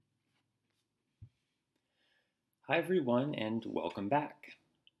Hi, everyone, and welcome back.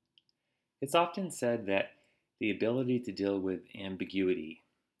 It's often said that the ability to deal with ambiguity,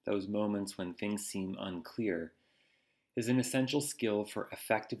 those moments when things seem unclear, is an essential skill for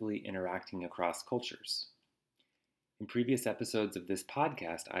effectively interacting across cultures. In previous episodes of this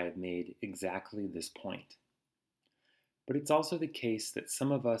podcast, I have made exactly this point. But it's also the case that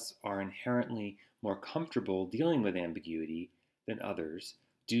some of us are inherently more comfortable dealing with ambiguity than others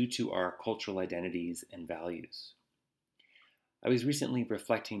due to our cultural identities and values. I was recently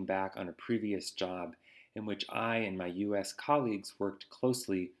reflecting back on a previous job in which I and my US colleagues worked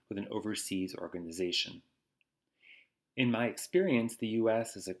closely with an overseas organization. In my experience, the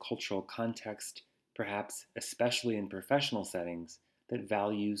US is a cultural context, perhaps especially in professional settings, that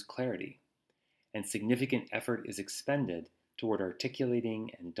values clarity, and significant effort is expended toward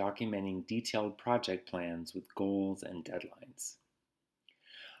articulating and documenting detailed project plans with goals and deadlines.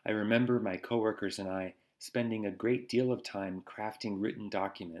 I remember my coworkers and I spending a great deal of time crafting written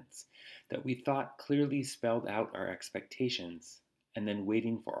documents that we thought clearly spelled out our expectations, and then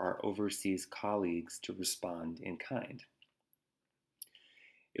waiting for our overseas colleagues to respond in kind.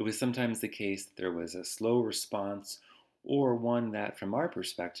 It was sometimes the case that there was a slow response or one that, from our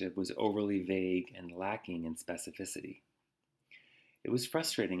perspective, was overly vague and lacking in specificity. It was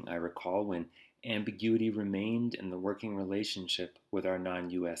frustrating, I recall, when ambiguity remained in the working relationship with our non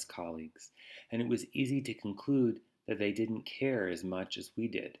US colleagues, and it was easy to conclude that they didn't care as much as we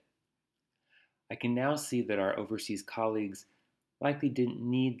did. I can now see that our overseas colleagues likely didn't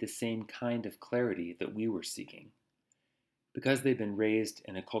need the same kind of clarity that we were seeking. Because they'd been raised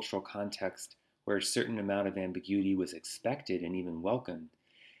in a cultural context where a certain amount of ambiguity was expected and even welcomed,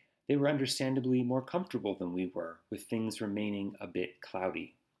 they were understandably more comfortable than we were with things remaining a bit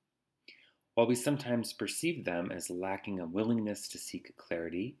cloudy. While we sometimes perceived them as lacking a willingness to seek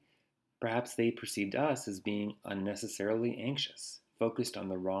clarity, perhaps they perceived us as being unnecessarily anxious, focused on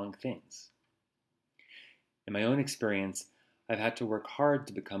the wrong things. In my own experience, I've had to work hard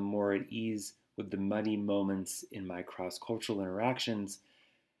to become more at ease with the muddy moments in my cross cultural interactions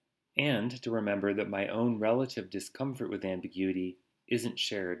and to remember that my own relative discomfort with ambiguity isn't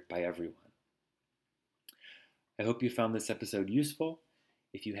shared by everyone. I hope you found this episode useful.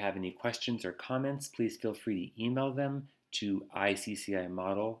 If you have any questions or comments, please feel free to email them to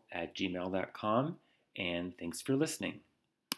iccimodel@gmail.com, and thanks for listening.